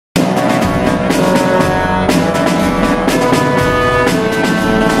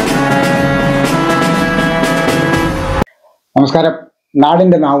നമസ്കാരം.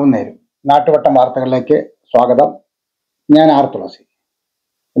 നാടിൻ്റെ നാവും നേരും നാട്ടുവട്ടം വാർത്തകളിലേക്ക് സ്വാഗതം. ഞാൻ ആർ തുളസി.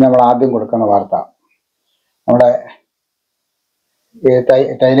 നമ്മൾ ആദ്യം കൊടുക്കുന്ന വാർത്ത നമ്മുടെ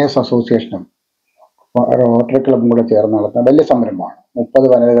ടൈലേഴ്സ് അസോസിയേഷനും റോട്ടറി ക്ലബും കൂടെ ചേർന്ന് നടത്തുന്ന വലിയ സംരംഭമാണ്.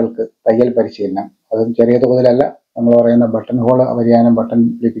 30 വനിതകൾക്ക് തയ്യൽ പരിശീലനം. അതും ചെറിയ തോതിലല്ല, നമ്മൾ പറയുന്ന ബട്ടൺ ഹോൾ വരിയാനും ബട്ടൺ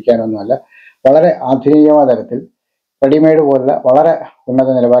പിടിപ്പിക്കാനൊന്നുമല്ല, വളരെ ആധുനികമായ തരത്തിൽ റെഡിമെയ്ഡ് പോലുള്ള വളരെ ഉന്നത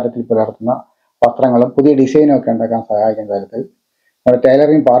നിലവാരത്തിൽ പുലർത്തുന്ന വസ്ത്രങ്ങളും പുതിയ ഡിസൈനും ഒക്കെ ഉണ്ടാക്കാൻ സഹായിക്കുന്ന തരത്തിൽ നമ്മുടെ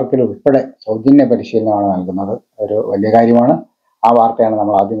ടൈലറിംഗ് പാർക്കിൽ ഉൾപ്പെടെ സൗജന്യ പരിശീലനമാണ് നൽകുന്നത്. ഒരു വലിയ കാര്യമാണ്. ആ വാർത്തയാണ്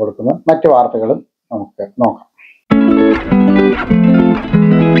നമ്മൾ ആദ്യം കൊടുക്കുന്നത്. മറ്റു വാർത്തകളും നമുക്ക് നോക്കാം.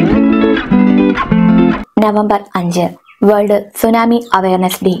 November 5 world tsunami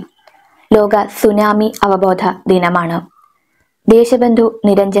awareness day. ലോക സുനാമി അവബോധ ദിനമാണ്. ദേശബന്ധു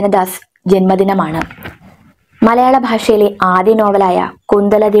നിരഞ്ജനദാസ് ജന്മദിനമാണ്. മലയാള ഭാഷയിലെ ആദ്യ നോവലായ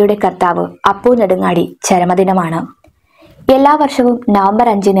കുന്തലതയുടെ കർത്താവ് അപ്പു നെടുങ്ങാടി ചരമദിനമാണ്. എല്ലാ വർഷവും നവംബർ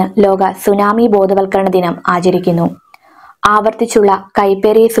 5 ലോക സുനാമി ബോധവൽക്കരണ ദിനം ആചരിക്കുന്നു. ആവർത്തിച്ചുള്ള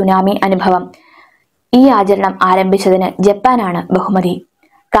കൈപ്പേറിയ സുനാമി അനുഭവം ഈ ആചരണം ആരംഭിച്ചതിന് ജപ്പാനാണ് ബഹുമതി.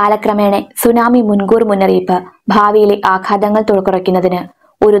 കാലക്രമേണ സുനാമി മുൻകൂർ മുന്നറിയിപ്പ് ഭാവിയിലെ ആഘാതങ്ങൾ കുറയ്ക്കുന്നതിന്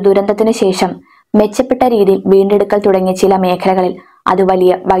ഒരു ദുരന്തത്തിന് ശേഷം മെച്ചപ്പെട്ട രീതിയിൽ വീണ്ടെടുക്കൽ തുടങ്ങിയ ചില മേഖലകളിൽ അത്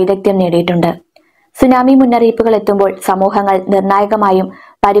വലിയ വൈദഗ്ധ്യം നേടിയിട്ടുണ്ട്. സുനാമി മുന്നറിയിപ്പുകൾ എത്തുമ്പോൾ സമൂഹങ്ങൾ നിർണായകമായും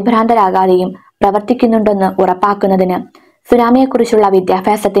പരിഭ്രാന്തരാകാതെയും പ്രവർത്തിക്കുന്നുണ്ടെന്ന് ഉറപ്പാക്കുന്നതിന് സുനാമിയെക്കുറിച്ചുള്ള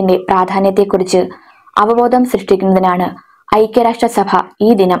വിദ്യാഭ്യാസത്തിന്റെ പ്രാധാന്യത്തെക്കുറിച്ച് അവബോധം സൃഷ്ടിക്കുന്നതിനാണ് ഐക്യരാഷ്ട്രസഭ ഈ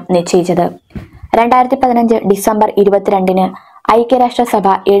ദിനം നിശ്ചയിച്ചത്. 2015 ഡിസംബർ 22 ഐക്യരാഷ്ട്രസഭ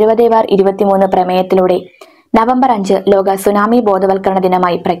 70/23 പ്രമേയത്തിലൂടെ നവംബർ 5 ലോക സുനാമി ബോധവൽക്കരണ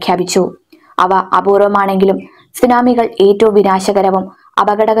ദിനമായി പ്രഖ്യാപിച്ചു. അവ അപൂർവമാണെങ്കിലും സുനാമികൾ ഏറ്റവും വിനാശകരവും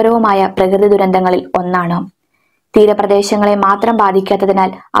അപകടകരവുമായ പ്രകൃതി ദുരന്തങ്ങളിൽ ഒന്നാണ്. തീരപ്രദേശങ്ങളെ മാത്രം ബാധിക്കാത്തതിനാൽ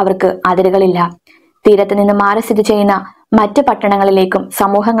അവർക്ക് അതിരുകളില്ല. തീരത്ത് നിന്ന് മാറി സ്ഥിതി ചെയ്യുന്ന മറ്റു പട്ടണങ്ങളിലേക്കും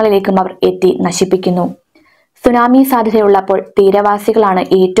സമൂഹങ്ങളിലേക്കും അവർ എത്തി നശിപ്പിക്കുന്നു. സുനാമി സാധ്യതയുള്ളപ്പോൾ തീരവാസികളാണ്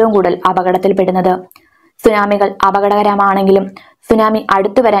ഏറ്റവും കൂടുതൽ അപകടത്തിൽപ്പെടുന്നത്. സുനാമികൾ അപകടകരമാണെങ്കിലും സുനാമി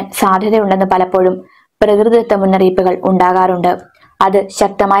അടുത്തു വരാൻ സാധ്യതയുണ്ടെന്ന് പലപ്പോഴും പ്രകൃതിദത്ത മുന്നറിയിപ്പുകൾ ഉണ്ടാകാറുണ്ട്. അത്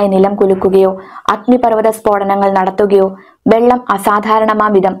ശക്തമായ നിലം കുലുക്കുകയോ അഗ്നിപർവ്വത സ്ഫോടനങ്ങൾ നടത്തുകയോ വെള്ളം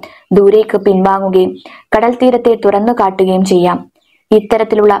അസാധാരണമാം വിധം ദൂരേക്ക് പിൻവാങ്ങുകയും കടൽ തീരത്തെ തുറന്നു കാട്ടുകയും ചെയ്യാം.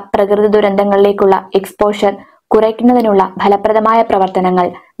 ഇത്തരത്തിലുള്ള പ്രകൃതി ദുരന്തങ്ങളിലേക്കുള്ള എക്സ്പോഷർ കുറയ്ക്കുന്നതിനുള്ള ഫലപ്രദമായ പ്രവർത്തനങ്ങൾ,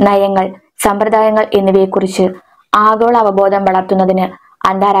 നയങ്ങൾ, സമ്പ്രദായങ്ങൾ എന്നിവയെക്കുറിച്ച് ആഗോള അവബോധം വളർത്തുന്നതിന്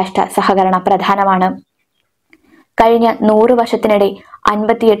അന്താരാഷ്ട്ര സഹകരണം പ്രധാനമാണ്. കഴിഞ്ഞ 100 വർഷത്തിനിടെ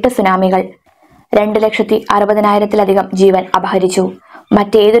 58 സുനാമികൾ 2,60,000-ലധികം ജീവൻ അപഹരിച്ചു.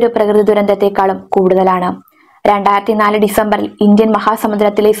 മറ്റേതൊരു പ്രകൃതി ദുരന്തത്തെക്കാളും കൂടുതലാണ്. 2004 ഡിസംബറിൽ ഇന്ത്യൻ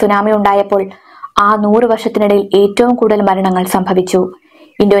മഹാസമുദ്രത്തിലെ സുനാമി ഉണ്ടായപ്പോൾ ആ 100 വർഷത്തിനിടയിൽ ഏറ്റവും കൂടുതൽ മരണങ്ങൾ സംഭവിച്ചു.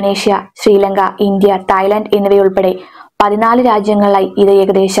 ഇന്തോനേഷ്യ, ശ്രീലങ്ക, ഇന്ത്യ, തായ്ലാന്റ് എന്നിവയുൾപ്പെടെ 14 രാജ്യങ്ങളിലായി ഇത്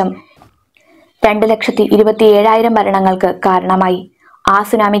ഏകദേശം 2,27,000 മരണങ്ങൾക്ക് കാരണമായി. ആ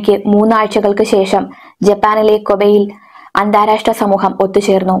സുനാമിക്ക് 3 ആഴ്ചകൾക്ക് ശേഷം ജപ്പാനിലെ കൊബയിൽ അന്താരാഷ്ട്ര സമൂഹം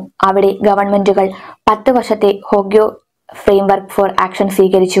ഒത്തുചേർന്നു. അവിടെ ഗവൺമെന്റുകൾ 10 വർഷത്തെ ഹോഗ്യോ ഫ്രെയിംവർക്ക് ഫോർ ആക്ഷൻ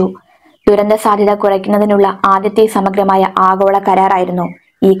സ്വീകരിച്ചു. ദുരന്ത സാധ്യത കുറയ്ക്കുന്നതിനുള്ള ആദ്യത്തെ സമഗ്രമായ ആഗോള കരാറായിരുന്നു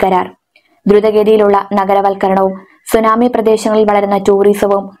ഈ കരാർ. ദ്രുതഗതിയിലുള്ള നഗരവൽക്കരണവും സുനാമി പ്രദേശങ്ങളിൽ വളരുന്ന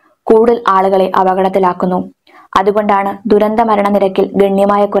ടൂറിസവും കൂടുതൽ ആളുകളെ അപകടത്തിലാക്കുന്നു. അതുകൊണ്ടാണ് ദുരന്ത മരണനിരക്കിൽ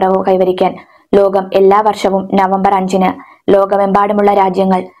ഗണ്യമായ കുറവ് കൈവരിക്കാൻ ലോകം എല്ലാ വർഷവും നവംബർ 5 ലോകമെമ്പാടുമുള്ള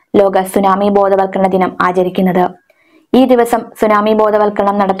രാജ്യങ്ങൾ ലോക സുനാമി ബോധവൽക്കരണ ദിനം ആചരിക്കുന്നത്. ഈ ദിവസം സുനാമി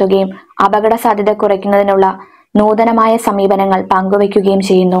ബോധവൽക്കരണം നടത്തുകയും അപകട സാധ്യത കുറയ്ക്കുന്നതിനുള്ള നൂതനമായ സമീപനങ്ങൾ പങ്കുവയ്ക്കുകയും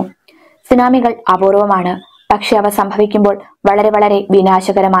ചെയ്യുന്നു. സുനാമികൾ അപൂർവമാണ്, പക്ഷെ അവ സംഭവിക്കുമ്പോൾ വളരെ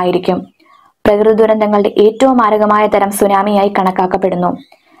വിനാശകരമായിരിക്കും. പ്രകൃതി ദുരന്തങ്ങളുടെ ഏറ്റവും മാരകമായ തരം സുനാമിയായി കണക്കാക്കപ്പെടുന്നു.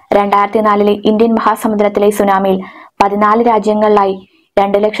 2004 ഇന്ത്യൻ മഹാസമുദ്രത്തിലെ സുനാമിയിൽ 14 രാജ്യങ്ങളിലായി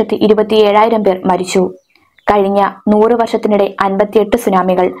 2,27,000 പേർ മരിച്ചു. കഴിഞ്ഞ 100 വർഷത്തിനിടെ 58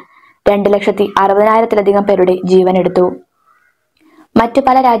 സുനാമികൾ 2,60,000-ലധികം പേരുടെ ജീവനെടുത്തു. മറ്റു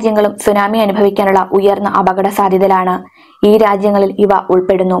പല രാജ്യങ്ങളും സുനാമി അനുഭവിക്കാനുള്ള ഉയർന്ന അപകട സാധ്യതയിലാണ്. ഈ രാജ്യങ്ങളിൽ ഇവ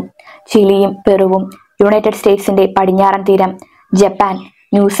ഉൾപ്പെടുന്നു: ചിലിയും പെറുവും, യുണൈറ്റഡ് സ്റ്റേറ്റ്സിന്റെ പടിഞ്ഞാറൻ തീരം, Japan,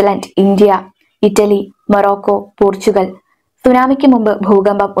 New Zealand, India, Italy, Morocco, Portugal. സുനാമിക്ക് മുമ്പ്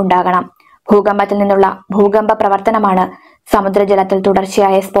ഭൂകമ്പം ഉണ്ടാകണം. ഭൂകമ്പത്തിൽ നിന്നുള്ള ഭൂകമ്പ പ്രവർത്തനമാണ് സമുദ്രജലത്തിൽ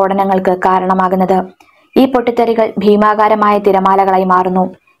തുടർച്ചയായ സ്ഫോടനങ്ങൾക്ക് കാരണമാകുന്നത്. ഈ പൊട്ടിത്തെറികൾ ഭീമാകാരമായ തിരമാലകളായി മാറുന്നു.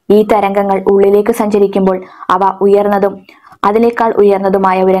 ഈ തരംഗങ്ങൾ ഉള്ളിലേക്ക് സഞ്ചരിക്കുമ്പോൾ അവ ഉയർന്നതും അതിനേക്കാൾ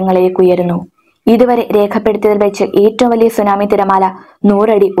ഉയർന്നതുമായ ഉയരങ്ങളിലേക്ക് ഉയരുന്നു. ഇതുവരെ രേഖപ്പെടുത്തിയതിൽ വെച്ച് ഏറ്റവും വലിയ സുനാമി തിരമാല 100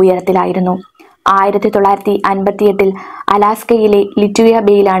 അടി ഉയരത്തിലായിരുന്നു. 1958 അലാസ്കയിലെ ലിറ്റുവിയ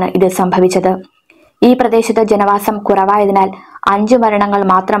ബേയിലാണ് ഇത് സംഭവിച്ചത്. ഈ പ്രദേശത്ത് ജനവാസം കുറവായതിനാൽ 5 മരണങ്ങൾ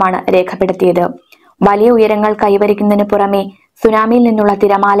മാത്രമാണ് രേഖപ്പെടുത്തിയത്. വലിയ ഉയരങ്ങൾ കൈവരിക്കുന്നതിനു പുറമെ സുനാമിയിൽ നിന്നുള്ള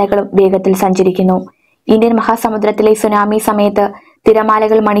തിരമാലകളും വേഗത്തിൽ സഞ്ചരിക്കുന്നു. ഇന്ത്യൻ മഹാസമുദ്രത്തിലെ സുനാമി സമയത്ത്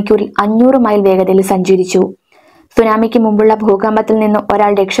തിരമാലകൾ മണിക്കൂറിൽ 500 മൈൽ വേഗതയിൽ സഞ്ചരിച്ചു. സുനാമിക്ക് മുമ്പുള്ള ഭൂകമ്പത്തിൽ നിന്ന്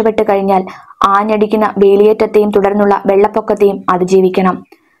ഒരാൾ രക്ഷപ്പെട്ടു കഴിഞ്ഞാൽ ആഞ്ഞടിക്കുന്ന വേലിയേറ്റത്തെയും തുടർന്നുള്ള വെള്ളപ്പൊക്കത്തെയും അതിജീവിക്കണം.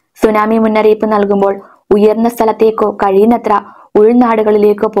 സുനാമി മുന്നറിയിപ്പ് നൽകുമ്പോൾ ഉയർന്ന സ്ഥലത്തേക്കോ കഴിയുന്നത്ര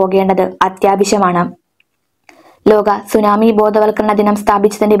ഉൾനാടുകളിലേക്കോ പോകേണ്ടത് അത്യാവശ്യമാണ്. ലോക സുനാമി ബോധവൽക്കരണ ദിനം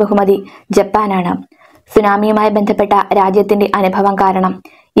സ്ഥാപിച്ചതിന്റെ ബഹുമതി ജപ്പാനാണ്. സുനാമിയുമായി ബന്ധപ്പെട്ട രാജ്യത്തിന്റെ അനുഭവം കാരണം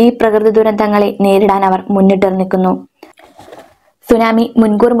ഈ പ്രകൃതി ദുരന്തങ്ങളെ നേരിടാൻ അവർ മുന്നിട്ട് നിൽക്കുന്നു. സുനാമി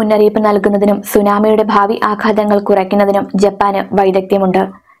മുൻകൂർ മുന്നറിയിപ്പ് നൽകുന്നതിനും സുനാമിയുടെ ഭാവി ആഘാതങ്ങൾ കുറയ്ക്കുന്നതിനും ജപ്പാന് വൈദഗ്ധ്യമുണ്ട്.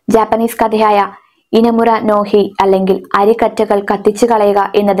 ജാപ്പനീസ് കഥയായ ഇനമുറ നോഹി അല്ലെങ്കിൽ അരിക്കറ്റകൾ കത്തിച്ചു കളയുക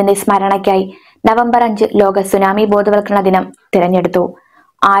എന്നതിന്റെ സ്മരണയ്ക്കായി നവംബർ 5 ലോക സുനാമി ബോധവൽക്കരണ ദിനം തിരഞ്ഞെടുത്തു.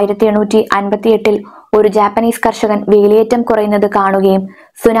 1858 ഒരു ജാപ്പനീസ് കർഷകൻ വേലിയേറ്റം കുറയുന്നത് കാണുകയും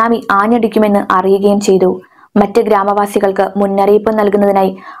സുനാമി ആഞ്ഞടിക്കുമെന്ന് അറിയുകയും ചെയ്തു. മറ്റ് ഗ്രാമവാസികൾക്ക് മുന്നറിയിപ്പ്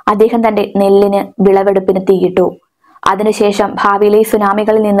നൽകുന്നതിനായി അദ്ദേഹം തന്റെ നെല്ലിന് വിളവെടുപ്പിന് തീയിട്ടു. അതിനുശേഷം ഭാവിയിലെ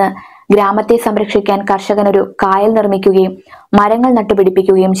സുനാമികളിൽ നിന്ന് ഗ്രാമത്തെ സംരക്ഷിക്കാൻ കർഷകൻ ഒരു കായൽ നിർമ്മിക്കുകയും മരങ്ങൾ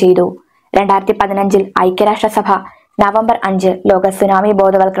നട്ടുപിടിപ്പിക്കുകയും ചെയ്തു. 2015 ഐക്യരാഷ്ട്രസഭ നവംബർ 5 ലോക സുനാമി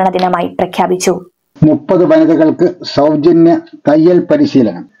ബോധവൽക്കരണ ദിനമായി പ്രഖ്യാപിച്ചു. 30 വനിതകൾക്ക് സൗജന്യ തയ്യൽ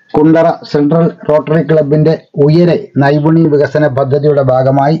പരിശീലനം. കുണ്ടറ സെൻട്രൽ റോട്ടറി ക്ലബിന്റെ ഉയരെ നൈപുണ്യ വികസന പദ്ധതിയുടെ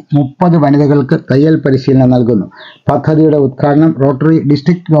ഭാഗമായി 30 വനിതകൾക്ക് തയ്യൽ പരിശീലനം നൽകുന്നു. പദ്ധതിയുടെ ഉദ്ഘാടനം rotary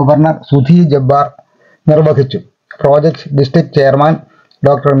district governor Sudhi Jabbar നിർവഹിച്ചു. Project district chairman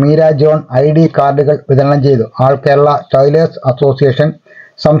doctor Meera John ID കാർഡുകൾ വിതരണം ചെയ്തു. ആൾ കേരള ടൈലേഴ്സ് അസോസിയേഷൻ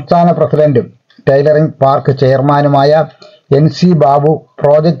സംസ്ഥാന പ്രസിഡന്റും ടൈലറിംഗ് പാർക്ക് ചെയർമാനുമായ NC ബാബു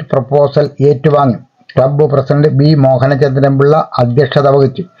പ്രോജക്ട് പ്രപ്പോസൽ ഏറ്റുവാങ്ങി. ക്ലബ്ബ് പ്രസിഡന്റ് B മോഹനചന്ദ്രൻപിള്ള അധ്യക്ഷത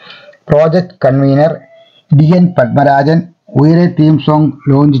വഹിച്ചു. പ്രോജക്ട് കൺവീനർ DN പത്മരാജൻ ഉയരെ തീം സോങ്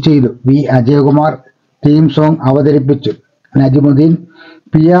ലോഞ്ച് ചെയ്തു. V അജയകുമാർ തീം സോങ് അവതരിപ്പിച്ചു. നജിമുദ്ദീൻ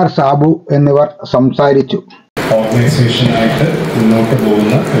PR സാബു എന്നിവർ സംസാരിച്ചു. ഓർഗനൈസേഷനായിട്ട് മുന്നോട്ട്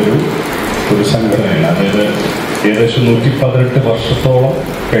പോകുന്ന ഒരു സംഘടനയാണ്. അതായത് ഏകദേശം 118 വർഷത്തോളം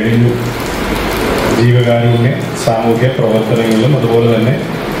കഴിഞ്ഞു ജീവകാരുണ്യ സാമൂഹ്യ പ്രവർത്തനങ്ങളിലും അതുപോലെ തന്നെ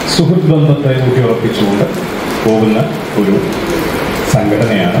സുഹൃത്ത് ബന്ധത്തെ ഊട്ടിയുറപ്പിച്ചുകൊണ്ട് പോകുന്ന ഒരു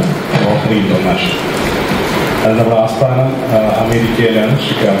സംഘടനയാണ് റോട്ടറി ഇന്റർനാഷണൽ. അത് നമ്മുടെ ആസ്ഥാനം അമേരിക്കയിലാണ്,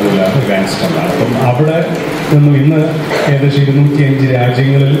 ഷിക്കാഗോയിലാണ്, ഗ്രാൻസ്റ്റണിലാണ്. അപ്പം അവിടെ നിന്നും ഇന്ന് ഏകദേശം 205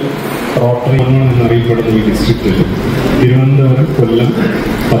 രാജ്യങ്ങളിൽ റോട്ടറി എന്നറിയപ്പെടുന്ന ഈ ഡിസ്ട്രിക്റ്റിൽ തിരുവനന്തപുരം, കൊല്ലം,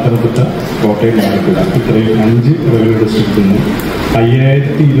 പത്തനംതിട്ട, കോട്ടയം, ആലപ്പുഴ ഇത്രയും 5 റവന്യൂ ഡിസ്ട്രിക്റ്റിൽ നിന്ന്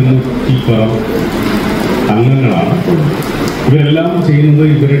 5200 അംഗങ്ങളാണ് ഉള്ളത്. ഇവരെല്ലാം ചെയ്യുന്നത്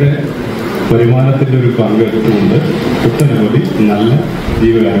ഇവരുടെ വരുമാനത്തിന്റെ ഒരു പങ്കെടുത്തുകൊണ്ട് ഒട്ടനവധി നല്ല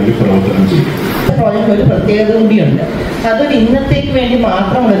ജീവകാരുണ്യ പ്രവർത്തനം ചെയ്യും. പ്രോജക്റ്റ് ഒരു പ്രത്യേകത കൂടിയുണ്ട്. അതൊരു ഇന്നത്തേക്ക് വേണ്ടി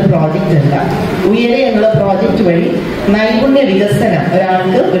മാത്രമുള്ള ഒരു പ്രോജക്റ്റ് അല്ല. ഉയരെ എന്നുള്ള പ്രോജക്റ്റ് വഴി നൈപുണ്യ വികസനം,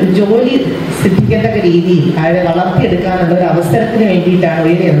 ഒരാൾക്ക് ഒരു ജോലി സിദ്ധിക്കത്തക്ക രീതിയിൽ അയാളെ വളർത്തിയെടുക്കാനുള്ള ഒരു അവസരത്തിന് വേണ്ടിയിട്ടാണ്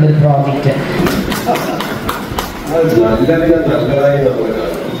ഉയരെ എന്നൊരു പ്രോജക്റ്റ്. നല്ലതായി നമ്മൾ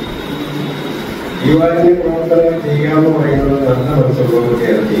കാണും. ജീവകാരുണ്യ പ്രവർത്തനങ്ങൾ ചെയ്യാന്ന് പറയുന്നത് നല്ല മനസ്സുള്ളവർക്ക്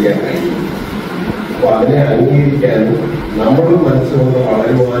അത് ചെയ്യാൻ കഴിയും. അപ്പൊ അതിനെ അംഗീകരിക്കാനും നമ്മളും മനസ്സുകൊണ്ട്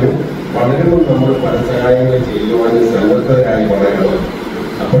വളരുവാനും വളരുമ്പോൾ നമ്മൾ പല സഹായങ്ങൾ ചെയ്യുവാനും സന്നദ്ധരായി വളരണം.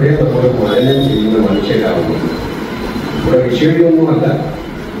 അപ്പോഴേ നമ്മൾ മനനം ചെയ്യുന്ന മനുഷ്യരാകുന്നു. ഇവിടെ വിഷയമൊന്നുമല്ല,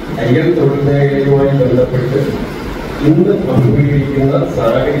 തയ്യൽ തൊഴിൽ മേഖലയുമായി ബന്ധപ്പെട്ട് ഇന്ന് അഭിമുഖീകരിക്കുന്ന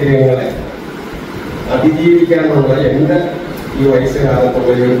സാഹചര്യങ്ങളെ അതിജീവിക്കാനുള്ള എൻ്റെ ഈ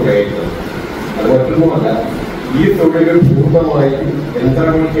വയസ്സുകാലത്തുള്ള ഒരു പ്രയത്നം. അത് മറ്റൊന്നുമല്ല, ഈ തൊഴിലുകൾ പൂർണ്ണമായും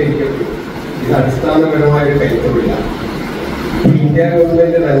യന്ത്രവൽക്കരിക്കപ്പെട്ടു. ഇത് അടിസ്ഥാനപരമായ ഒരു കൈത്തൊഴിലാണ്. ഇന്ത്യ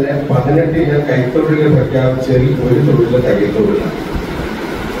ഗവൺമെന്റ് തന്നെ 18 കൈത്തൊഴിൽ പ്രഖ്യാപിച്ചതിൽ ഒരു തൊഴിൽ തയ്യൽ തൊഴിലാണ്.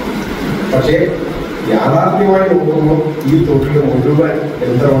 പക്ഷേ യാഥാർത്ഥ്യമായി നോക്കുമ്പോൾ ഈ തൊഴിൽ മുഴുവൻ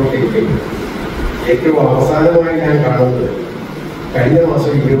യന്ത്രവൽക്കരിക്കപ്പെട്ടു. ഏറ്റവും അവസാനമായി ഞാൻ കാണുന്നത് കഴിഞ്ഞ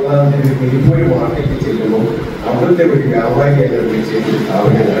മാസം 20-ാം തീയതി തിരുപ്പൂർ മാർക്കറ്റിൽ ചെല്ലുമ്പോൾ അവിടുത്തെ ഒരു വ്യാപാരി എന്നെ വിളിച്ച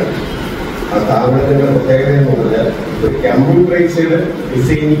സ്ഥാപനങ്ങളാണ്. ആ സ്ഥാപനത്തിന്റെ പ്രത്യേകത എന്ന് പറഞ്ഞാൽ ഒരു കമ്പ്യൂട്ടറൈസ്ഡ്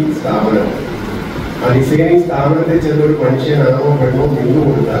ഡിസൈനിങ് സ്ഥാപനമാണ്. ആ ഡിസൈനിങ് സ്ഥാപനത്തിൽ ചെന്ന ഒരു മനുഷ്യനാണോ പെണ്ണോ നിന്ന്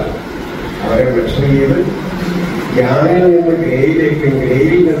കൊടുത്താൽ അവരെ മെഷർ ചെയ്ത് ഗ്യാനിൽ നിന്ന് ഗ്രേയിലേക്ക്,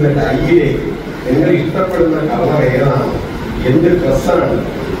 ഗ്രേയിൽ നിന്ന് ഡൈയിലേക്ക് നിങ്ങൾ ഇഷ്ടപ്പെടുന്ന കളർ ഏതാണ്, എന്ത് ഡ്രസ്സാണ്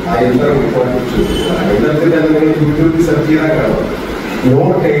ആ യന്ത്രം ഉത്പാദിപ്പിച്ചു. ആ യന്ത്രത്തിൽ നിങ്ങൾ യൂട്യൂബിൽ സെർച്ച് ചെയ്താൽ കാണാം. No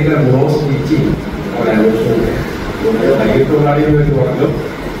Taylor no stitching ഒരന്വേഷണം. തയ്യൽ തൊഴിലാളികൾ എന്ന് പറഞ്ഞു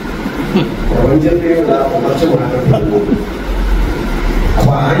പ്രപഞ്ചത്തിനുള്ള ഉണർച്ച മാറ്റപ്പെടുന്നു.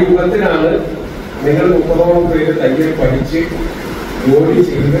 അപ്പൊ ആ യുഗത്തിലാണ് നിങ്ങൾ 30ഓളം പേര് തയ്യൽ പഠിച്ച് ജോലി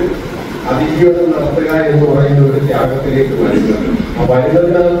ചെയ്ത് അതിജീവനം നടത്തുക എന്ന് പറയുന്ന ഒരു ത്യാഗത്തിലേക്ക് വരുന്നത്. ആ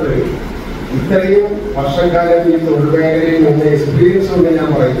വരുന്നതിനകത്ത് ഇത്രയും വർഷക്കാലം ഈ തൊഴിൽ മേഖലയിൽ നിന്ന് എക്സ്പീരിയൻസ് കൊണ്ട് ഞാൻ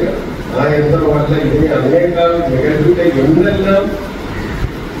പറയുകയാണ്. ആ യന്ത്രമല്ല, ഇതിനെ അതിനേക്കാൾ മികവിന്റെ എന്തെല്ലാം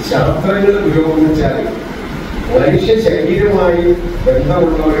ശാസ്ത്രങ്ങൾ പുരോഗമിച്ചാൽ മനുഷ്യ ശരീരമായി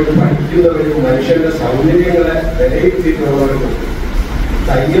ബന്ധമുള്ളവരും പഠിക്കുന്നവരും മനുഷ്യന്റെ സൗന്ദര്യങ്ങളെ വിലയിരുത്തിയിട്ടുള്ളവർക്കും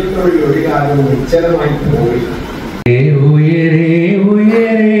തയ്യൽ തൊഴിൽ ഒരു കാലം നിശ്ചലമായി പോയി. ഉയരേ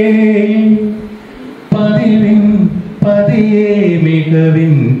ഉയരേ പതിവിൻ പതിയെ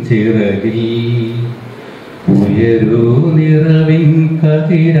മികവിൻ ചിറകിൽ ഉയരൂ നിറവിൻ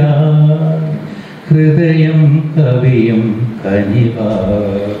കതിരാ ഹൃദയം കവിയും കനിവാ.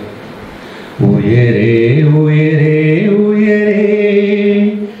 ഉയരേ ഉയരേ ഉയരേ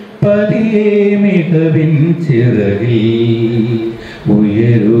പതിയെ മികവിൻ ചിറകിൽ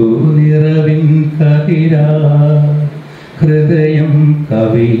ഉയരൂ നിറവിൻ കതിരാ ഹൃദയം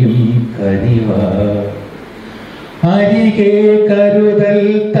കവിയും കനിവാ. അരികെ കരുതൽ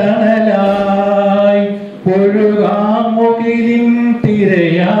തണലായി ഒഴുകാം മുകിലിൻ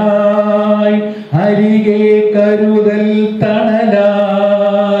തിരയായി. അരികെ കരുതൽ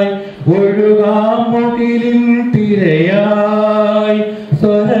തണലായി ഒഴുകാം മുകിലിൻ തിരയായി.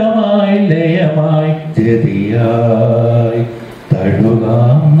 സ്വരമായി ലയമായി ജതിയായി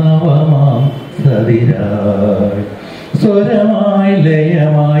തഴുകാം നവമാം സതിരായി. സ്വരമായി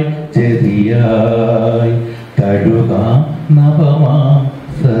ലയമായി ജതിയായി തഴുകാം നവമാം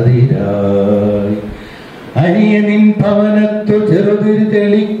സതിരായി. അനിയനിൻ ഭവനത്തു ചെറുതിരി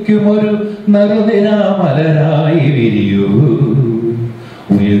തെളിക്കുമൊരു നറുനിരാമലരായി വിരിയൂ.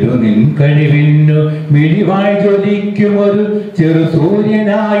 ഉയരു നിൻ കഴിവിന്നു മിഴിവായി ജ്വലിക്കുമൊരു ചെറു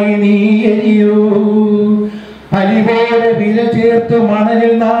സൂര്യനായി നീ എരിയൂ. അലിപോലെ വില ചേർത്തു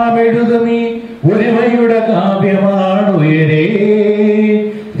മണലിൽ നാം എഴുതുമീ ഒരുമയുടെ കാവ്യമാണുയരേ.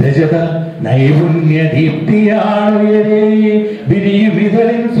 രജത നൈപുണ്യ ദീപ്തിയാണുയരേ. വിരിയും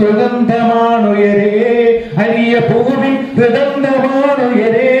ഇതളിൻ സുഗന്ധമാണുയരേ. അരിയ പൂവിൻ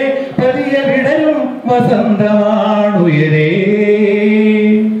ഹൃദന്തമാണുയരേ. പതിയ വിടലും വസന്തമാണുയരേ.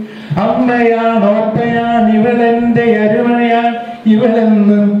 അമ്മയാണോപ്പയാൻ ഇവളെന്റെ അരുമയാൻ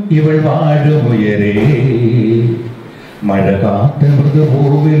ഇവളെന്നും ഇവൾ വാഴുമുയരേ. മഴ കാത്ത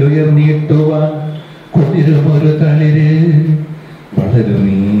മൃദുഭൂവിൽ ഉയർന്നിട്ടുവാൻ കുതിരുമൊരു തളിര് വളരു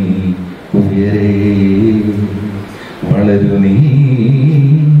നീ ഉയരേ. വളരു നീ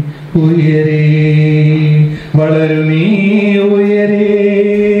ഉയരേ. വളരു നീ ഉയരേ.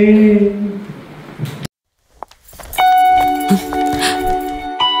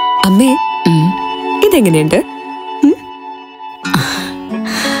 അമ്മേ, ഇതെങ്ങനെയുണ്ട്?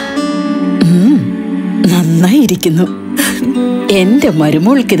 നന്നായിരിക്കുന്നു. എന്റെ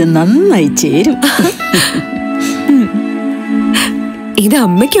മരുമോൾക്കിത് നന്നായി ചേരും. ഇത്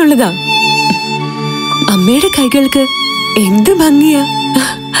അമ്മയ്ക്കുള്ളതാ. അമ്മയുടെ കൈകൾക്ക് എന്ത് ഭംഗിയാ.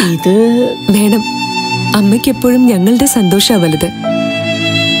 ഇത് വേണം. അമ്മയ്ക്ക് എപ്പോഴും ഞങ്ങളുടെ സന്തോഷാ വലുത്.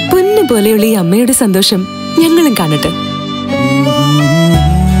 പൊന്നു പോലെയുള്ള ഈ അമ്മയുടെ സന്തോഷം ഞങ്ങളും കാണട്ടെ.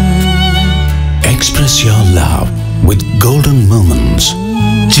 Express your love with golden moments.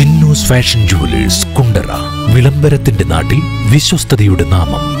 Chinnoos fashion jewellers Kundara. വിളംബരത്തിന്റെ നാട്ടിൽ വിശ്വസ്തയുടെ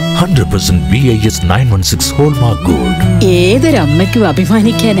നാമം. 100% BIS 916 ഹോൾമാർക്ക് ഗോൾഡ്. ഏതൊരമ്മയ്ക്കും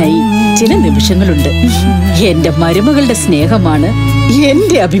അഭിമാനിക്കാനായി ചില നിമിഷങ്ങളുണ്ട്. എന്റെ മരുമകളുടെ സ്നേഹമാണ്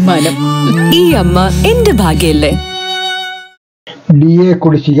എന്റെ അഭിമാനം. ഈ അമ്മ എന്റെ ഭാഗ്യല്ലേ. DA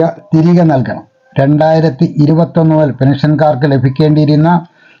കുടിശ്ശിക തിരികെ നൽകണം. 2021 മുതൽ പെൻഷൻകാർക്ക് ലഭിക്കേണ്ടിയിരുന്ന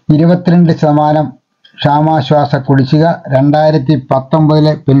 22% ക്ഷാമാശ്വാസ കുടിശ്ശിക,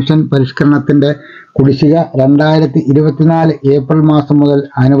 2019 പെൻഷൻ പരിഷ്കരണത്തിന്റെ കുടിശ്ശിക, 2024 ഏപ്രിൽ മാസം മുതൽ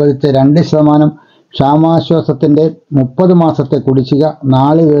അനുവദിച്ച 2% ക്ഷാമാശ്വാസത്തിന്റെ 30 മാസത്തെ കുടിശ്ശിക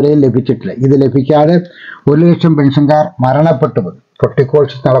നാളിതുവരെ ലഭിച്ചിട്ടില്ല. ഇത് ലഭിക്കാതെ 1 ലക്ഷം പെൻഷൻകാർ മരണപ്പെട്ടു.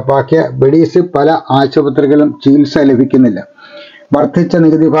 കൊട്ടിക്കോഴ്സ് നടപ്പാക്കിയ ബെഡീസ് പല ആശുപത്രികളും ചികിത്സ ലഭിക്കുന്നില്ല. വർദ്ധിച്ച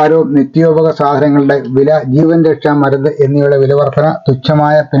നികുതി ഭാരവും നിത്യോപക സാധനങ്ങളുടെ വില, ജീവൻ രക്ഷാ മരുന്ന് എന്നിവയുടെ വില വർധന,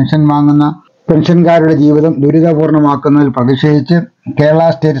 തുച്ഛമായ പെൻഷൻ വാങ്ങുന്ന പെൻഷൻകാരുടെ ജീവിതം ദുരിതപൂർണമാക്കുന്നതിൽ പ്രതിഷേധിച്ച് Kerala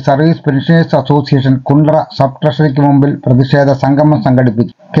state service pensioners association Kundara sub ട്രഷറിക്ക് മുമ്പിൽ പ്രതിഷേധ സംഗമം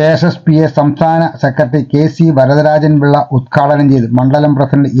സംഘടിപ്പിച്ചു. KSSPA സംസ്ഥാന സെക്രട്ടറി KC വരദരാജൻ പിള്ള ഉദ്ഘാടനം ചെയ്തു. മണ്ഡലം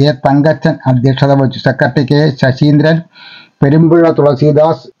പ്രസിഡന്റ് A തങ്കച്ചൻ അധ്യക്ഷത വഹിച്ചു. Secretary K Saseendran, Perumpuzha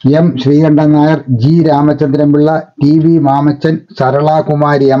Tulsidas, M Sreekandan Nair, G Ramachandran Pillai, TV Mamachan,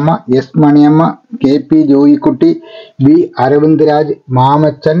 സരളാകുമാരി അമ്മ, S Maniyamma, KP Joykutty, V Aravind Raj,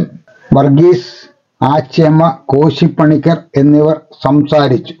 Mamachan, Varghese, ആച്ചിയമ്മ, Koshy Panicker എന്നിവർ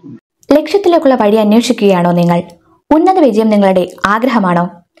സംസാരിച്ചു. ലക്ഷ്യത്തിലേക്കുള്ള വഴി അന്വേഷിക്കുകയാണോ നിങ്ങൾ? ഉന്നത വിജയം നിങ്ങളുടെ ആഗ്രഹമാണോ?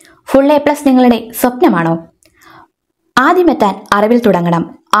 ഫുൾ A+ നിങ്ങളുടെ സ്വപ്നമാണോ? ആദ്യമെത്താൻ അറിവിൽ തുടങ്ങണം,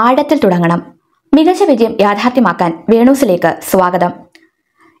 ആഴത്തിൽ തുടങ്ങണം. മികച്ച വിജയം യാഥാർത്ഥ്യമാക്കാൻ വേണൂസിലേക്ക് സ്വാഗതം.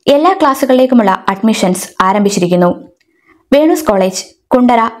 എല്ലാ ക്ലാസുകളിലേക്കുമുള്ള അഡ്മിഷൻസ് ആരംഭിച്ചിരിക്കുന്നു. വേണൂസ് കോളേജ്,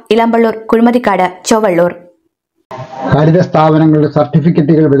 കുണ്ടറ, ഇളമ്പള്ളൂർ, കുഴിമതിക്കാട്, ചൊവ്വള്ളൂർ. ഹരിത സ്ഥാപനങ്ങളുടെ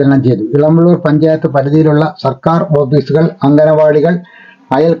സർട്ടിഫിക്കറ്റുകൾ വിതരണം ചെയ്തു. ഇളമ്പള്ളൂർ പഞ്ചായത്ത് പരിധിയിലുള്ള സർക്കാർ ഓഫീസുകൾ, അംഗനവാടികൾ,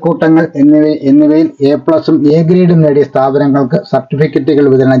 അയൽക്കൂട്ടങ്ങൾ എന്നിവയിൽ A+ഉം A ഗ്രേഡും നേടിയ സ്ഥാപനങ്ങൾക്ക് സർട്ടിഫിക്കറ്റുകൾ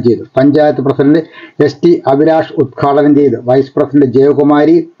വിതരണം ചെയ്തു. പഞ്ചായത്ത് പ്രസിഡന്റ് ST അഭിലാഷ് ഉദ്ഘാടനം ചെയ്തു. വൈസ് പ്രസിഡന്റ്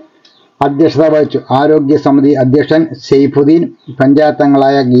ജയകുമാരി അധ്യക്ഷത വഹിച്ചു. ആരോഗ്യ സമിതി അധ്യക്ഷൻ സെയ്ഫുദ്ദീൻ, പഞ്ചായത്ത്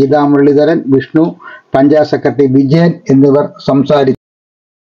അംഗങ്ങളായ ഗീതാ മുരളീധരൻ, വിഷ്ണു, പഞ്ചായത്ത് സെക്രട്ടറി വിജയൻ എന്നിവർ സംസാരിച്ചു.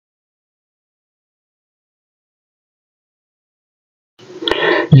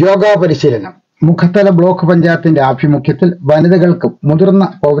 യോഗ പരിശീലനം. മുഖത്തല ബ്ലോക്ക് പഞ്ചായത്തിന്റെ ആഭിമുഖ്യത്തിൽ വനിതകൾക്കും മുതിർന്ന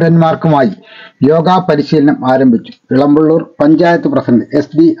പൗരന്മാർക്കുമായി യോഗ പരിശീലനം ആരംഭിച്ചു. ഇളമ്പള്ളൂർ പഞ്ചായത്ത് പ്രസിഡന്റ്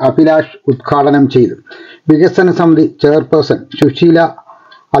SD അഭിലാഷ് ഉദ്ഘാടനം ചെയ്തു. വികസന സമിതി ചെയർപേഴ്സൺ സുശീല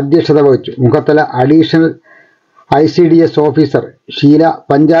അധ്യക്ഷത വഹിച്ചു. Mukhathala additional ICDS officer Sheela,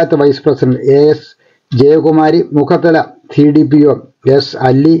 panchayat vice president AS Jayakumari, Mukhathala CDPO S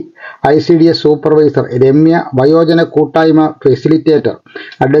അല്ലി, ICDS സൂപ്പർവൈസർ രമ്യ, വയോജന കൂട്ടായ്മ facilitator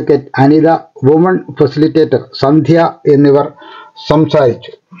advocate Anitha, woman facilitator സന്ധ്യ എന്നിവർ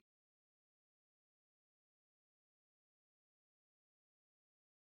സംസാരിച്ചു.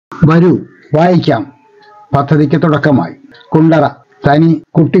 വരൂ വായിക്കാം പദ്ധതിക്ക് തുടക്കമായി. കുണ്ടറ തനി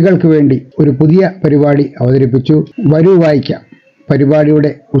കുട്ടികൾക്ക് വേണ്ടി ഒരു പുതിയ പരിപാടി അവതരിപ്പിച്ചു. വരൂ വായിക്കാം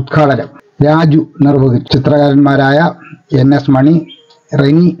പരിപാടിയുടെ ഉദ്ഘാടനം രാജു നിർവഹിച്ചു. ചിത്രകാരന്മാരായ NS മണി,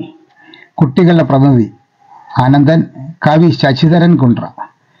 റെനി, കുട്ടികളുടെ പ്രതിനിധി ആനന്ദൻ, കവി ശശിധരൻ കുണ്ട്ര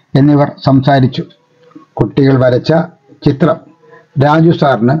എന്നിവർ സംസാരിച്ചു. കുട്ടികൾ വരച്ച ചിത്രം രാജു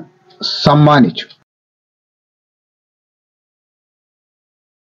സാറിന് സമ്മാനിച്ചു.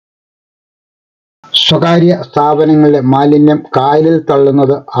 സ്വകാര്യ സ്ഥാപനങ്ങളിലെ മാലിന്യം കായലിൽ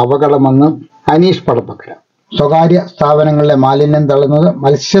തള്ളുന്നത് അപകടമെന്ന് അനീഷ് പടപ്പക്കര. സ്വകാര്യ സ്ഥാപനങ്ങളിലെ മാലിന്യം തള്ളുന്നത്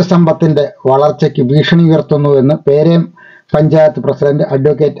മത്സ്യസമ്പത്തിന്റെ വളർച്ചയ്ക്ക് ഭീഷണി ഉയർത്തുന്നുവെന്ന് പേരേം പഞ്ചായത്ത് പ്രസിഡന്റ്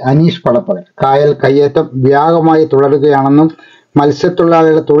അഡ്വക്കേറ്റ് അനീഷ് പടപ്പക്കര. കായൽ കയ്യേറ്റം വ്യാപകമായി തുടരുകയാണെന്നും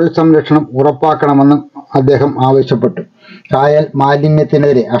മത്സ്യത്തൊഴിലാളികളുടെ തൊഴിൽ സംരക്ഷണം ഉറപ്പാക്കണമെന്നും അദ്ദേഹം ആവശ്യപ്പെട്ടു. കായൽ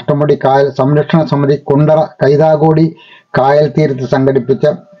മാലിന്യത്തിനെതിരെ അഷ്ടമുടി കായൽ സംരക്ഷണ സമിതി കുണ്ടറ കൈതാകോടി കായൽ തീരത്ത് സംഘടിപ്പിച്ച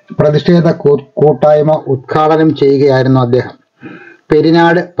പ്രതിഷേധ കൂട്ടായ്മ ഉദ്ഘാടനം ചെയ്യുകയായിരുന്നു അദ്ദേഹം.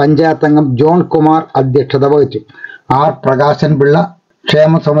 പെരിനാട് പഞ്ചായത്ത് അംഗം ജോൺ കുമാർ അധ്യക്ഷത വഹിച്ചു. R പ്രകാശൻ പിള്ള,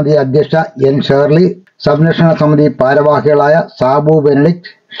 ക്ഷേമ സമിതി അധ്യക്ഷ N ഷേർലി, സംരക്ഷണ സമിതി ഭാരവാഹികളായ Sabu Benedict,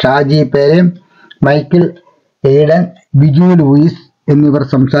 Shaji പേരേം, Michael Aiden, Biju Luis എന്നിവർ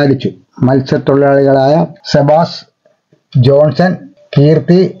സംസാരിച്ചു. മത്സ്യത്തൊഴിലാളികളായ സെബാസ്, ജോൺസൺ,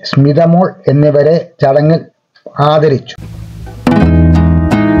 കീർത്തി, സ്മിതമോൾ എന്നിവരെ ചടങ്ങിൽ ആദരിച്ചു.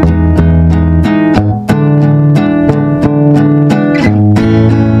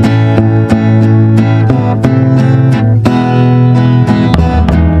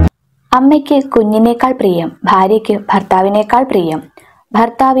 അമ്മയ്ക്ക് കുഞ്ഞിനേക്കാൾ പ്രിയം, ഭാര്യയ്ക്ക് ഭർത്താവിനേക്കാൾ പ്രിയം,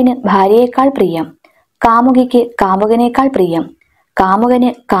 ഭർത്താവിന് ഭാര്യയേക്കാൾ പ്രിയം, കാമുകിക്ക് കാമുകനേക്കാൾ പ്രിയം, കാമുകന്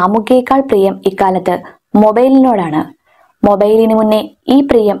കാമുകിയേക്കാൾ പ്രിയം ഇക്കാലത്ത് മൊബൈലിനോടാണ്. മൊബൈലിന് മുന്നേ ഈ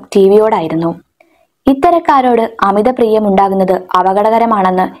പ്രിയം TVയോടായിരുന്നു. ഇത്തരക്കാരോട് അമിത പ്രിയം ഉണ്ടാകുന്നത്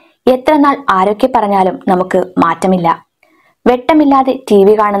അപകടകരമാണെന്ന് എത്ര നാൾ ആരൊക്കെ പറഞ്ഞാലും നമുക്ക് മാറ്റമില്ല. വെട്ടമില്ലാതെ TV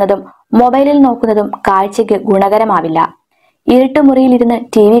കാണുന്നതും മൊബൈലിൽ നോക്കുന്നതും കാഴ്ചയ്ക്ക് ഗുണകരമാവില്ല. ഇരുട്ടുമുറിയിലിരുന്ന്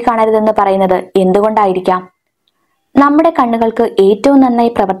TV കാണരുതെന്ന് പറയുന്നത് എന്തുകൊണ്ടായിരിക്കാം? നമ്മുടെ കണ്ണുകൾക്ക് ഏറ്റവും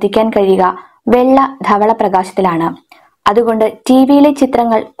നന്നായി പ്രവർത്തിക്കാൻ കഴിയുക വെള്ള ധവള പ്രകാശത്തിലാണ്. അതുകൊണ്ട് TVയിലെ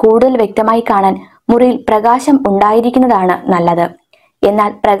ചിത്രങ്ങൾ കൂടുതൽ വ്യക്തമായി കാണാൻ മുറിയിൽ പ്രകാശം ഉണ്ടായിരിക്കുന്നതാണ് നല്ലത്.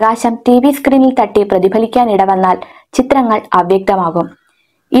 എന്നാൽ പ്രകാശം TV സ്ക്രീനിൽ തട്ടി പ്രതിഫലിക്കാൻ ഇടവന്നാൽ ചിത്രങ്ങൾ അവ്യക്തമാകും.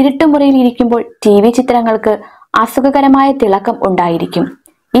 ഇരുട്ടുമുറിയിൽ ഇരിക്കുമ്പോൾ TV ചിത്രങ്ങൾക്ക് അസുഖകരമായ തിളക്കം ഉണ്ടായിരിക്കും.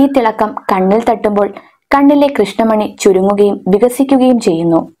 ഈ തിളക്കം കണ്ണിൽ തട്ടുമ്പോൾ കണ്ണിലെ കൃഷ്ണമണി ചുരുങ്ങുകയും വികസിക്കുകയും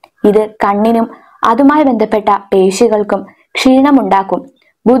ചെയ്യുന്നു. ഇത് കണ്ണിനും അതുമായി ബന്ധപ്പെട്ട പേശികൾക്കും ക്ഷീണമുണ്ടാക്കും,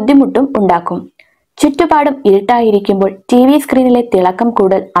 ബുദ്ധിമുട്ടും ഉണ്ടാക്കും. ചുറ്റുപാടും ഇരുട്ടായിരിക്കുമ്പോൾ TV സ്ക്രീനിലെ തിളക്കം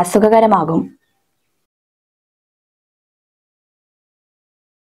കൂടുതൽ അസുഖകരമാകും.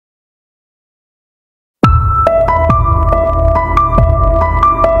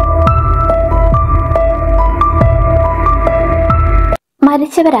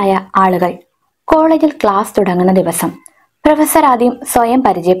 മരിച്ചവരായ ആളുകൾ. കോളേജിൽ ക്ലാസ് തുടങ്ങുന്ന ദിവസം പ്രൊഫസർ ആദ്യം സ്വയം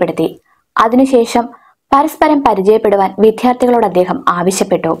പരിചയപ്പെടുത്തി. അതിനുശേഷം പരസ്പരം പരിചയപ്പെടുവാൻ വിദ്യാർത്ഥികളോട് അദ്ദേഹം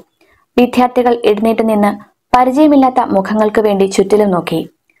ആവശ്യപ്പെട്ടു. വിദ്യാർത്ഥികൾ എഴുന്നേറ്റ് നിന്ന് പരിചയമില്ലാത്ത മുഖങ്ങൾക്ക് വേണ്ടി ചുറ്റിലും നോക്കി.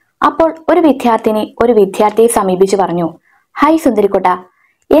 അപ്പോൾ ഒരു വിദ്യാർത്ഥിനി ഒരു വിദ്യാർത്ഥിയെ സമീപിച്ചു പറഞ്ഞു, ഹായ് സുന്ദരിക്കുട്ട,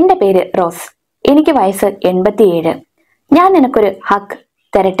 എന്റെ പേര് റോസ്, എനിക്ക് വയസ്സ് 87. ഞാൻ നിനക്കൊരു ഹഗ്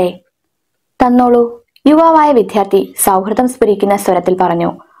തരട്ടെ? തന്നോളൂ, യുവാവായ വിദ്യാർത്ഥി സൗഹൃദം സ്ഫുരിക്കുന്ന സ്വരത്തിൽ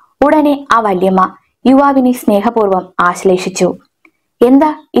പറഞ്ഞു. ഉടനെ ആ വല്യമ്മ യുവാവിനെ സ്നേഹപൂർവ്വം ആശ്ലേഷിച്ചു. എന്താ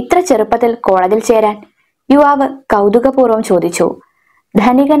ഇത്ര ചെറുപ്പത്തിൽ കോളേജിൽ ചേരാൻ? യുവാവ് കൗതുകപൂർവ്വം ചോദിച്ചു.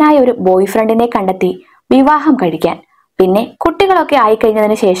 ധനികനായ ഒരു ബോയ് ഫ്രണ്ടിനെ കണ്ടെത്തി വിവാഹം കഴിക്കാൻ, പിന്നെ കുട്ടികളൊക്കെ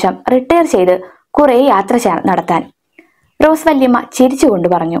ആയിക്കഴിഞ്ഞതിന് ശേഷം റിട്ടയർ ചെയ്ത് കുറെ യാത്ര നടത്താൻ. റോസ് വല്യമ്മ ചിരിച്ചുകൊണ്ട്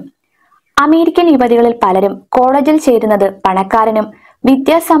പറഞ്ഞു. അമേരിക്കൻ യുവതികളിൽ പലരും കോളേജിൽ ചേരുന്നത് പണക്കാരനും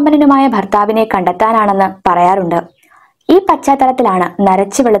വിദ്യാസമ്പന്നനുമായ ഭർത്താവിനെ കണ്ടെത്താനാണെന്ന് പറയാറുണ്ട്. ഈ പശ്ചാത്തലത്തിലാണ്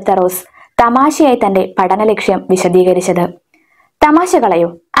നരച്ചു വെളുത്ത റോസ് തമാശയായി തന്റെ പഠന ലക്ഷ്യം വിശദീകരിച്ചത്. തമാശ കളയൂ,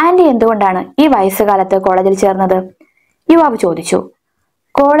 ആന്റി എന്തുകൊണ്ടാണ് ഈ വയസ്സുകാലത്ത് കോളേജിൽ ചേർന്നത്? യുവാവ് ചോദിച്ചു.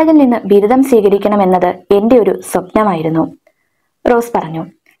 കോളേജിൽ നിന്ന് ബിരുദം സ്വീകരിക്കണമെന്നത് എന്റെ ഒരു സ്വപ്നമായിരുന്നു, റോസ് പറഞ്ഞു.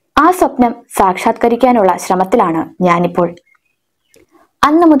 ആ സ്വപ്നം സാക്ഷാത്കരിക്കാനുള്ള ശ്രമത്തിലാണ് ഞാനിപ്പോൾ.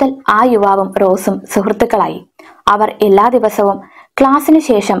 അന്നു മുതൽ ആ യുവാവും റോസും സുഹൃത്തുക്കളായി. അവർ എല്ലാ ദിവസവും ക്ലാസ്സിനു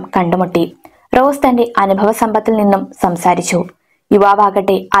ശേഷം കണ്ടുമുട്ടി. റോസ് തന്റെ അനുഭവ സമ്പത്തിൽ നിന്നും സംസാരിച്ചു.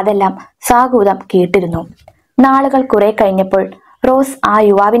 യുവാവാകട്ടെ അതെല്ലാം സാഗൂതം കേട്ടിരുന്നു. നാളുകൾ കുറെ കഴിഞ്ഞപ്പോൾ റോസ് ആ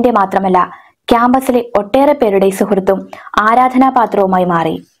യുവാവിന്റെ മാത്രമല്ല ക്യാമ്പസിലെ ഒട്ടേറെ പേരുടെ സുഹൃത്തും ആരാധനാപാത്രവുമായി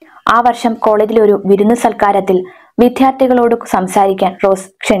മാറി. ആ വർഷം കോളേജിലെ ഒരു വിരുന്നു സൽക്കാരത്തിൽ വിദ്യാർത്ഥികളോട് സംസാരിക്കാൻ റോസ്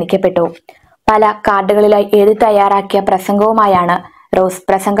ക്ഷണിക്കപ്പെട്ടു. പല കാർഡുകളിലായി എഴുതി തയ്യാറാക്കിയ പ്രസംഗവുമായാണ് റോസ്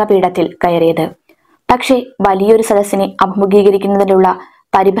പ്രസംഗപീഠത്തിൽ കയറിയത്. പക്ഷേ വലിയൊരു സദസ്സിനെ അഭിമുഖീകരിക്കുന്നതിനുള്ള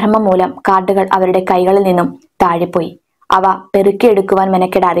പരിഭ്രമം മൂലം കാർഡുകൾ അവരുടെ കൈകളിൽ നിന്നും താഴെപ്പോയി. അവ പെറുക്കിയെടുക്കുവാൻ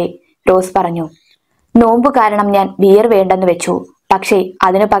മെനക്കെടാതെ റോസ് പറഞ്ഞു, നോമ്പ് കാരണം ഞാൻ ബിയർ വേണ്ടെന്ന് വെച്ചു, പക്ഷേ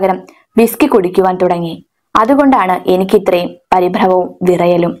അതിനു പകരം വിസ്കി കുടിക്കുവാൻ തുടങ്ങി. അതുകൊണ്ടാണ് എനിക്ക് ഇത്രയും പരിഭ്രമവും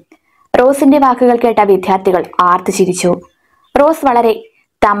വിറയലും. റോസിന്റെ വാക്കുകൾ കേട്ട വിദ്യാർത്ഥികൾ ആർത്തു ചിരിച്ചു. റോസ് വളരെ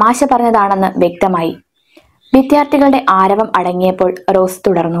തമാശ പറഞ്ഞതാണെന്ന് വ്യക്തമായി. വിദ്യാർത്ഥികളുടെ ആരവം അടങ്ങിയപ്പോൾ റോസ്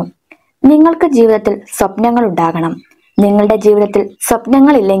തുടർന്നു. നിങ്ങൾക്ക് ജീവിതത്തിൽ സ്വപ്നങ്ങൾ ഉണ്ടാകണം. നിങ്ങളുടെ ജീവിതത്തിൽ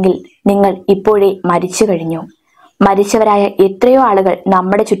സ്വപ്നങ്ങളില്ലെങ്കിൽ നിങ്ങൾ ഇപ്പോഴേ മരിച്ചു കഴിഞ്ഞു. മരിച്ചവരായ എത്രയോ ആളുകൾ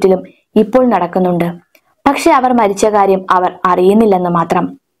നമ്മുടെ ചുറ്റിലും ഇപ്പോൾ നടക്കുന്നുണ്ട്. പക്ഷെ അവർ മരിച്ച കാര്യം അവർ അറിയുന്നില്ലെന്ന് മാത്രം.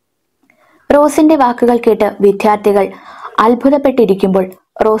 റോസിന്റെ വാക്കുകൾ കേട്ട് വിദ്യാർത്ഥികൾ അത്ഭുതപ്പെട്ടിരിക്കുമ്പോൾ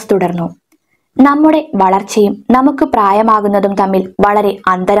റോസ് തുടർന്നു. നമ്മുടെ വളർച്ചയും നമുക്ക് പ്രായമാകുന്നതും തമ്മിൽ വളരെ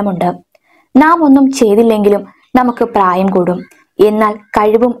അന്തരമുണ്ട്. നാം ഒന്നും ചെയ്തില്ലെങ്കിലും നമുക്ക് പ്രായം കൂടും. എന്നാൽ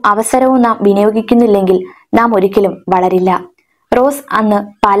കഴിവും അവസരവും നാം വിനിയോഗിക്കുന്നില്ലെങ്കിൽ നാം ഒരിക്കലും വളരില്ല. റോസ് അന്ന്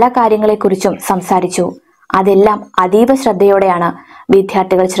പല കാര്യങ്ങളെക്കുറിച്ചും സംസാരിച്ചു. അതെല്ലാം അതീവ ശ്രദ്ധയോടെയാണ്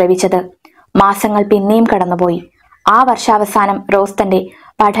വിദ്യാർത്ഥികൾ ശ്രവിച്ചത്. മാസങ്ങൾ പിന്നെയും കടന്നുപോയി. ആ വർഷാവസാനം റോസ് തന്റെ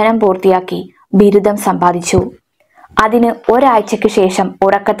പഠനം പൂർത്തിയാക്കി ബിരുദം സമ്പാദിച്ചു. അതിന് ഒരാഴ്ചയ്ക്ക് ശേഷം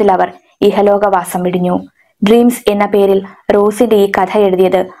ഉറക്കത്തിൽ അവർ ഇഹലോകവാസം വിടിഞ്ഞു. ഡ്രീംസ് എന്ന പേരിൽ റോസിന്റെ ഈ കഥ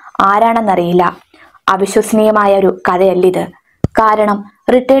എഴുതിയത് ആരാണെന്നറിയില്ല. അവിശ്വസനീയമായ ഒരു കഥയല്ലിത്. കാരണം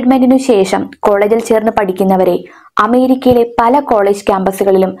റിട്ടയർമെന്റിനു ശേഷം കോളേജിൽ ചേർന്ന് പഠിക്കുന്നവരെ അമേരിക്കയിലെ പല കോളേജ്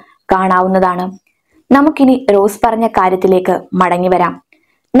ക്യാമ്പസുകളിലും കാണാവുന്നതാണ്. നമുക്കിനി റോസ് പറഞ്ഞ കാര്യത്തിലേക്ക് മടങ്ങി വരാം.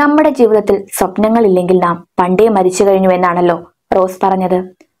 നമ്മുടെ ജീവിതത്തിൽ സ്വപ്നങ്ങളില്ലെങ്കിൽ നാം പണ്ടേ മരിച്ചു കഴിഞ്ഞു എന്നാണല്ലോ റോസ് പറഞ്ഞത്.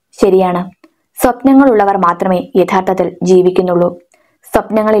 ശരിയാണ്. സ്വപ്നങ്ങളുള്ളവർ മാത്രമേ യഥാർത്ഥത്തിൽ ജീവിക്കുന്നുള്ളൂ.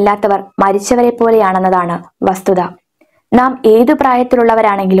 സ്വപ്നങ്ങളില്ലാത്തവർ മരിച്ചവരെ പോലെയാണെന്നതാണ് വസ്തുത. നാം ഏതു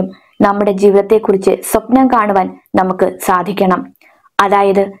പ്രായത്തിലുള്ളവരാണെങ്കിലും നമ്മുടെ ജീവിതത്തെക്കുറിച്ച് സ്വപ്നം കാണുവാൻ നമുക്ക് സാധിക്കണം.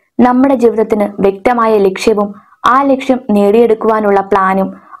 അതായത് നമ്മുടെ ജീവിതത്തിന് വ്യക്തമായ ലക്ഷ്യവും ആ ലക്ഷ്യം നേടിയെടുക്കുവാനുള്ള പ്ലാനും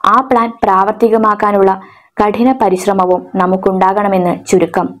ആ പ്ലാൻ പ്രാവർത്തികമാക്കാനുള്ള കഠിന പരിശ്രമവും നമുക്കുണ്ടാകണമെന്ന്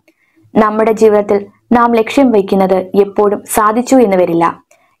ചുരുക്കം. നമ്മുടെ ജീവിതത്തിൽ നാം ലക്ഷ്യം വയ്ക്കുന്നത് എപ്പോഴും സാധിച്ചു എന്ന് വരില്ല.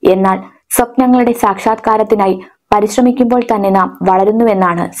 എന്നാൽ സ്വപ്നങ്ങളുടെ സാക്ഷാത്കാരത്തിനായി പരിശ്രമിക്കുമ്പോൾ തന്നെ നാം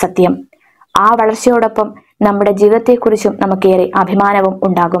വളരുന്നുവെന്നാണ് സത്യം. ആ വളർച്ചയോടൊപ്പം നമ്മുടെ ജീവിതത്തെക്കുറിച്ചും നമുക്കേറെ അഭിമാനവും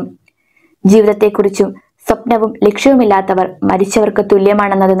ഉണ്ടാകും. ജീവിതത്തെക്കുറിച്ചും സ്വപ്നവും ലക്ഷ്യവുമില്ലാത്തവർ മരിച്ചവർക്ക്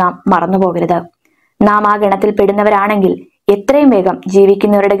തുല്യമാണെന്നത് നാം മറന്നുപോകരുത്. നാം ആ ഗണത്തിൽ പെടുന്നവരാണെങ്കിൽ എത്രയും വേഗം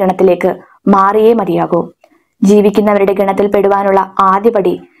ജീവിക്കുന്നവരുടെ ഗണത്തിലേക്ക് മാറിയേ മതിയാകൂ. ജീവിക്കുന്നവരുടെ ഗണത്തിൽ പെടുവാനുള്ള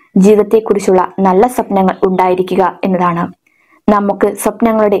ആദ്യപടി ജീവിതത്തെക്കുറിച്ചുള്ള നല്ല സ്വപ്നങ്ങൾ ഉണ്ടായിരിക്കുക എന്നതാണ്. നമുക്ക്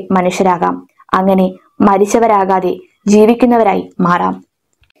സ്വപ്നങ്ങളുടെ മനുഷ്യരാകാം. അങ്ങനെ മരിച്ചവരാകാതെ ജീവിക്കുന്നവരായി മാറാം.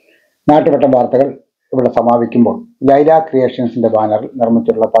 നാട്ടുവട്ടം വാർത്തകൾ ഇവിടെ സമാപിക്കുമ്പോൾ ലൈല ക്രിയേഷൻസിന്റെ ബാനറിൽ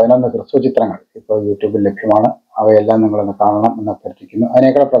നിർമ്മിച്ചിട്ടുള്ള 11 ഹ്രസ്വ ചിത്രങ്ങൾ ഇപ്പോൾ യൂട്യൂബിൽ ലഭ്യമാണ്. അവയെല്ലാം നിങ്ങളൊന്ന് കാണണം എന്ന് അഭ്യർത്ഥിക്കുന്നു.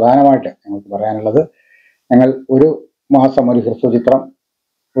 അതിനേക്കാൾ പ്രധാനമായിട്ട് ഞങ്ങൾക്ക് പറയാനുള്ളത്, ഞങ്ങൾ ഒരു മാസം ഒരു ഹ്രസ്വ ചിത്രം,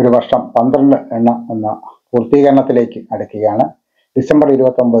 ഒരു വർഷം 12 എണ്ണം എന്ന പൂർത്തീകരണത്തിലേക്ക് അടുക്കുകയാണ്. ഡിസംബർ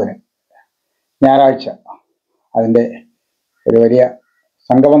 29 ഞായറാഴ്ച അതിൻ്റെ ഒരു വലിയ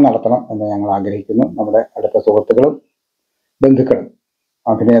സംഗമം നടത്തണം എന്ന് ഞങ്ങൾ ആഗ്രഹിക്കുന്നു. നമ്മുടെ അടുത്ത സുഹൃത്തുക്കളും ബന്ധുക്കളും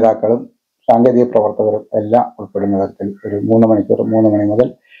അഭിനേതാക്കളും സാങ്കേതിക പ്രവർത്തകരും എല്ലാം ഉൾപ്പെടുന്ന തരത്തിൽ ഒരു 3 മണിക്കൂർ, 3 മണി മുതൽ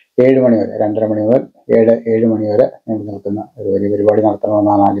 7 മണി വരെ, 2:30 മണി മുതൽ 7 മണി വരെ നീണ്ടു നിൽക്കുന്ന ഒരു വലിയ പരിപാടി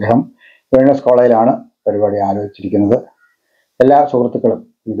നടത്തണമെന്നാണ് ആഗ്രഹം. വേണസ് കോളേജിലാണ് പരിപാടി ആലോചിച്ചിരിക്കുന്നത്. എല്ലാ സുഹൃത്തുക്കളും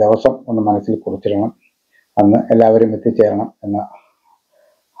ഈ ദിവസം ഒന്ന് മനസ്സിൽ കുറിച്ചിടണം. അന്ന് എല്ലാവരും എത്തിച്ചേരണം എന്ന്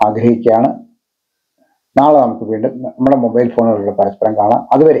ആഗ്രഹിക്കുകയാണ്. നാളെ നമുക്ക് വീണ്ടും നമ്മുടെ മൊബൈൽ ഫോണുകളിലൂടെ പരസ്പരം കാണാം.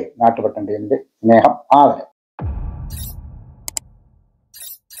 അതുവരെ നാട്ടുപട്ടം ടീമിന്റെ സ്നേഹം, ആദരം.